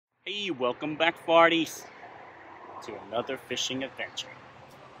Hey, welcome back, farties, to another fishing adventure.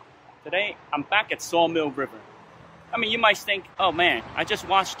 Today, I'm back at Sawmill River. I mean, you might think, oh man, I just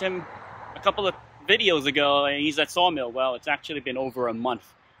watched him a couple of videos ago and he's at Sawmill. Well, it's actually been over a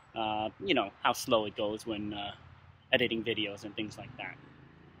month. You know how slow it goes when editing videos and things like that.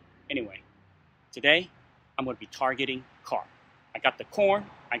 Anyway, today, I'm going to be targeting carp. I got the corn,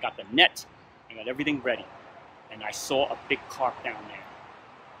 I got the net, I got everything ready. And I saw a big carp down there.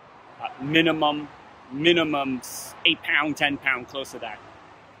 Minimum 8 pound, 10 pound, close to that.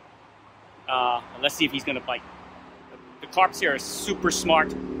 Let's see if he's gonna bite. The carps here are super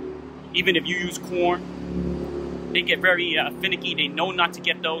smart. Even if you use corn, they get very finicky. They know not to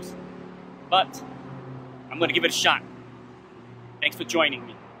get those. But I'm gonna give it a shot. Thanks for joining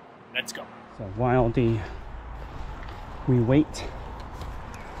me. Let's go. So while we wait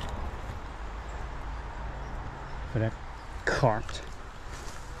for that carp,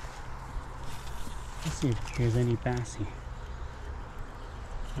 let's see if there's any bass here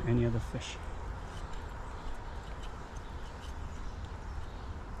or any other fish.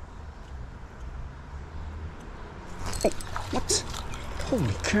 Oh, what?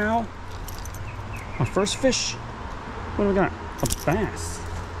 Holy cow! Our first fish. What do we got? A bass.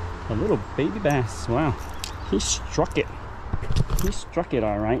 A little baby bass. Wow. He struck it. He struck it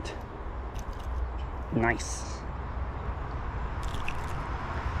all right. Nice.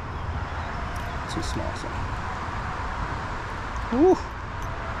 Too small, so. Woo.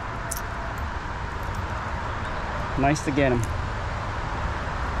 Nice to get him.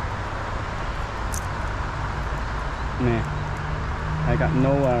 Man, I got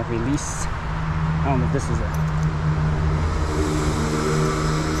no release. I don't know if this is it.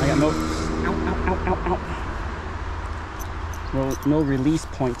 I got no. No release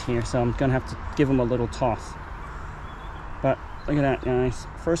point here, so I'm gonna have to give him a little toss. But look at that, guys.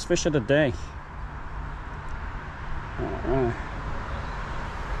 First fish of the day.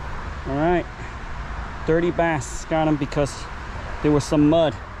 All right, dirty bass. Got him because there was some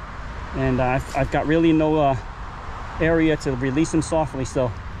mud, and I've got really no area to release him softly.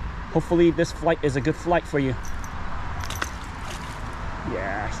 So hopefully this flight is a good flight for you.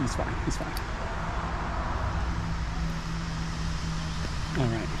 Yeah, he's fine. He's fine. All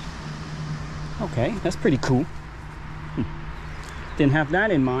right. Okay, that's pretty cool. Didn't have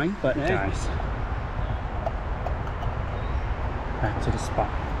that in mind, but hey. Guys, back to the spot.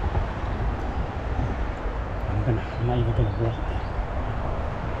 I'm not even gonna walk.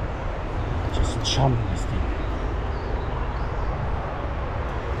 Just chum this thing.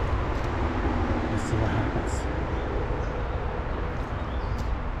 Let's see what happens.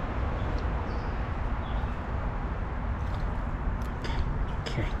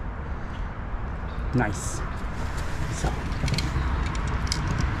 Okay. Nice. So.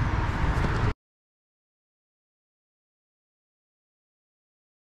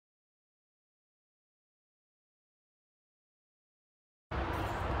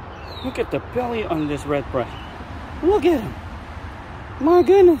 Look at the belly on this red breast. Look at him. My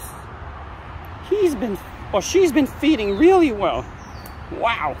goodness. He's been, or she's been feeding really well.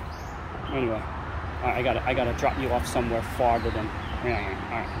 Wow. Anyway, I gotta drop you off somewhere farther than. Yeah,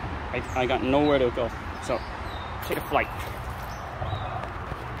 all right. I got nowhere to go, so take a flight.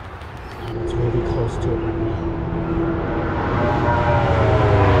 It's really close to it right now.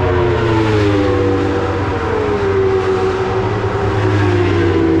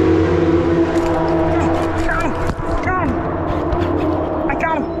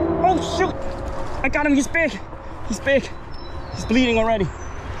 I got him, he's big. He's big. He's bleeding already.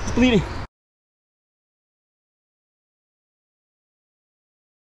 He's bleeding.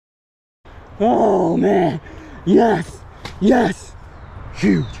 Oh man. Yes. Yes.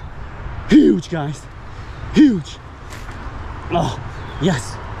 Huge. Huge, guys. Huge. Oh,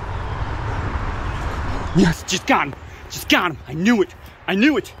 yes. Yes, just got him. Just got him. I knew it. I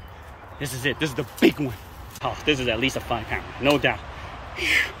knew it. This is it. This is the big one. Oh, this is at least a 5 pound. No doubt.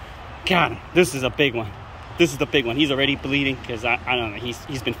 Got him. This is a big one. This is the big one. He's already bleeding because I don't know.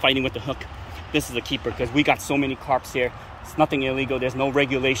 He's been fighting with the hook. This is a keeper because we got so many carps here. It's nothing illegal. There's no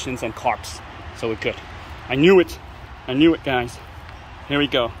regulations on carps, so we're good. I knew it. I knew it, guys. Here we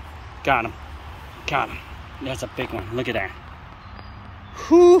go. Got him. Got him. That's a big one. Look at that.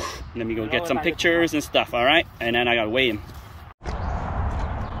 Whew. Let me go get some pictures and stuff. All right, and then I gotta weigh him.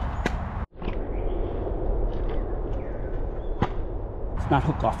 Not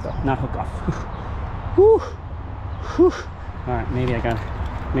hook off though, not hook off. Whew. Whew. All right, maybe I gotta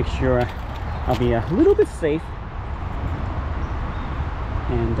make sure I'll be a little bit safe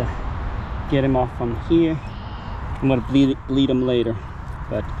and get him off from here. I'm gonna bleed him later.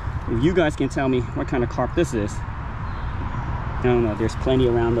 But if you guys can tell me what kind of carp this is, I don't know, there's plenty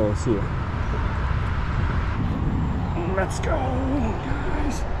around those here. Let's go,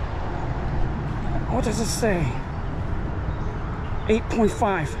 guys. What does it say?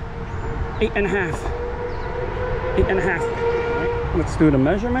 8.5, 8.5, 8.5. All right, let's do the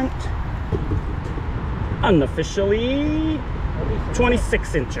measurement. Unofficially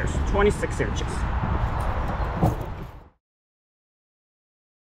 26 inches, 26 inches.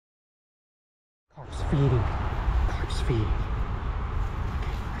 Carp's feeding, carp's feeding.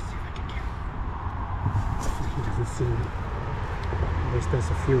 Okay, let's see if I can get him. Hopefully he doesn't see me. At least there's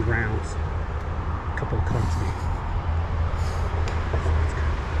a few rounds, a couple of carps there.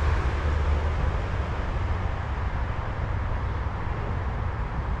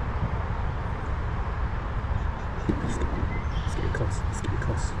 Let's get close, let's get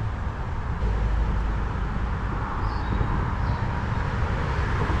close.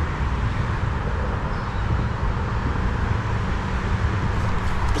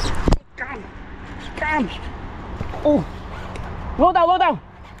 Got him! Oh! Low down, low down!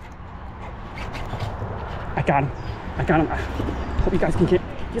 I got him. I got him. I hope you guys can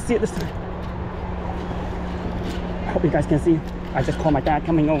see it this time. I hope you guys can see it. I just called my dad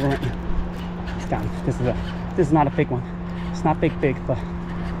coming over right now. He's got him. This is not a big one. It's not big, but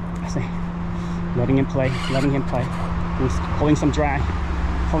I say letting him play, letting him play. He's holding some drag.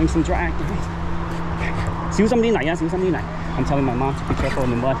 Holding some drag. I'm telling my mom to be careful in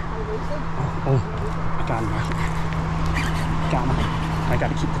the mud. Oh, I got him right here. Got him. I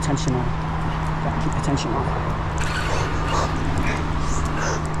gotta keep the tension on. Gotta keep the tension on.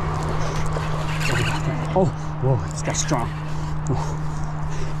 Oh, whoa, it's got strong. Oh,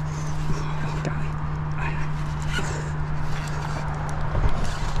 got it.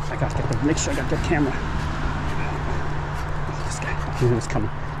 I gotta make sure I got good camera. Oh, this guy, I knew he was coming.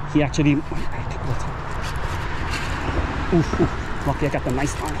 He actually, lucky I got the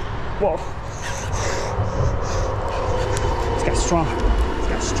nice line. Whoa. It's got strong. It's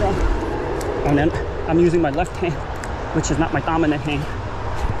got strong. And then I'm using my left hand, which is not my dominant hand.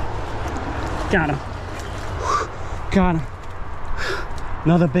 Got him. Got him.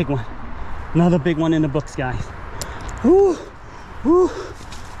 Another big one. Another big one in the books, guys. Woo. Woo.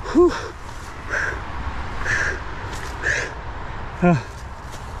 Woo.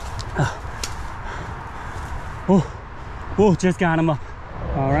 Oh, just got him up.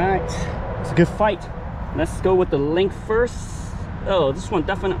 All right, it's a good fight. Let's go with the length first. Oh, this one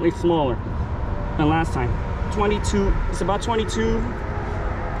definitely smaller than last time. 22, it's about 22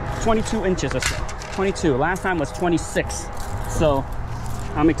 inches or so. 22, last time was 26. So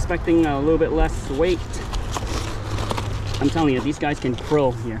I'm expecting a little bit less weight. I'm telling you, these guys can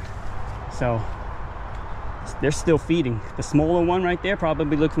grow here. So they're still feeding. The smaller one right there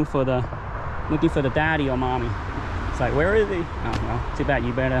probably looking for the daddy or mommy. It's like, where is he? Oh, well, too bad.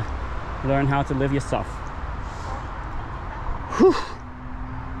 You better learn how to live yourself. Whew.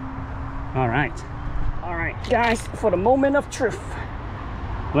 All right, guys, for the moment of truth.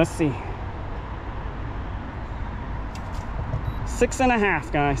 Let's see.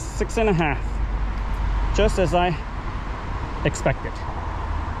 6.5, guys, 6.5. Just as I expected.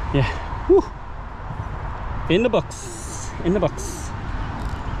 Yeah. Whew. In the books. In the books.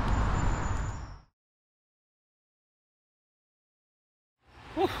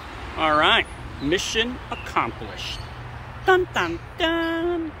 All right, mission accomplished. Dun dun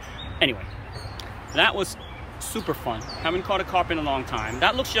dun. Anyway, that was super fun. Haven't caught a carp in a long time.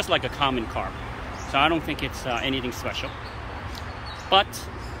 That looks just like a common carp, so I don't think it's anything special. But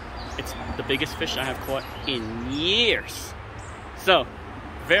it's the biggest fish I have caught in years. So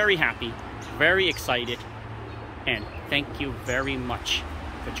very happy, very excited, and thank you very much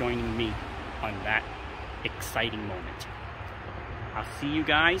for joining me on that exciting moment. I'll see you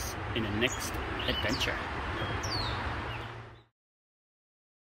guys in the next adventure.